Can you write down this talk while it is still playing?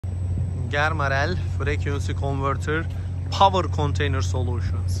Germarel Frequency Converter power container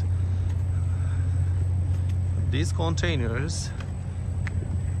solutions. These containers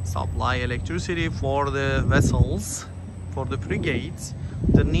supply electricity for the vessels, for the frigates,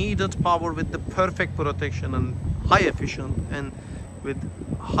 the needed power with the perfect protection and high efficient and with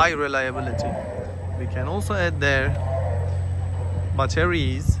high reliability. We can also add there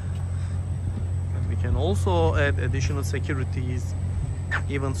batteries, and we can also add additional securities,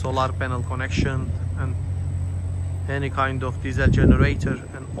 even solar panel connection and any kind of diesel generator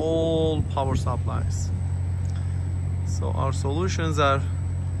and all power supplies. So our solutions are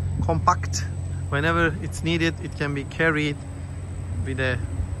compact. Whenever it's needed, it can be carried with a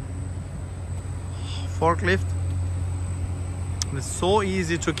forklift. It's so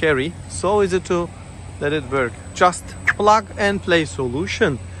easy to carry, so easy to let it work. Just plug and play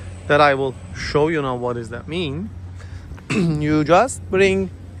solution that I will show you now. What does that mean? You just bring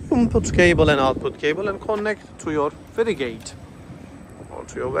input cable and output cable and connect to your frigate or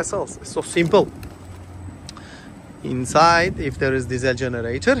to your vessels. It's so simple. Inside, if there is diesel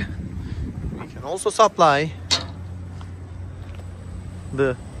generator, we can also supply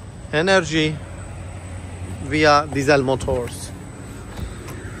the energy via diesel motors.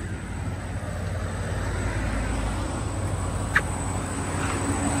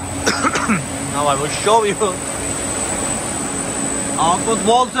 Now I will show you. Output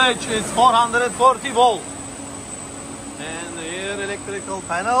voltage is 440 volts. And here electrical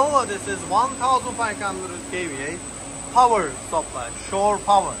panel, this is 1500 kVA power supply, shore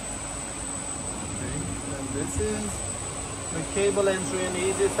power. Okay. And this is the cable entry and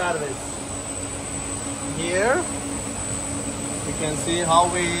easy service. Here you can see how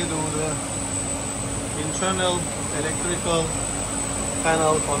we do the internal electrical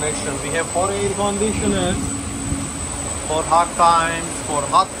panel connection. We have 4 air conditioners for hot times, for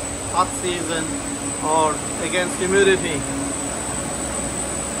hot season, or against humidity.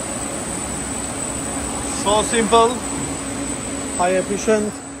 So simple, high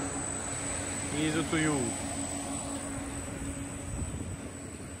efficient, easy to use.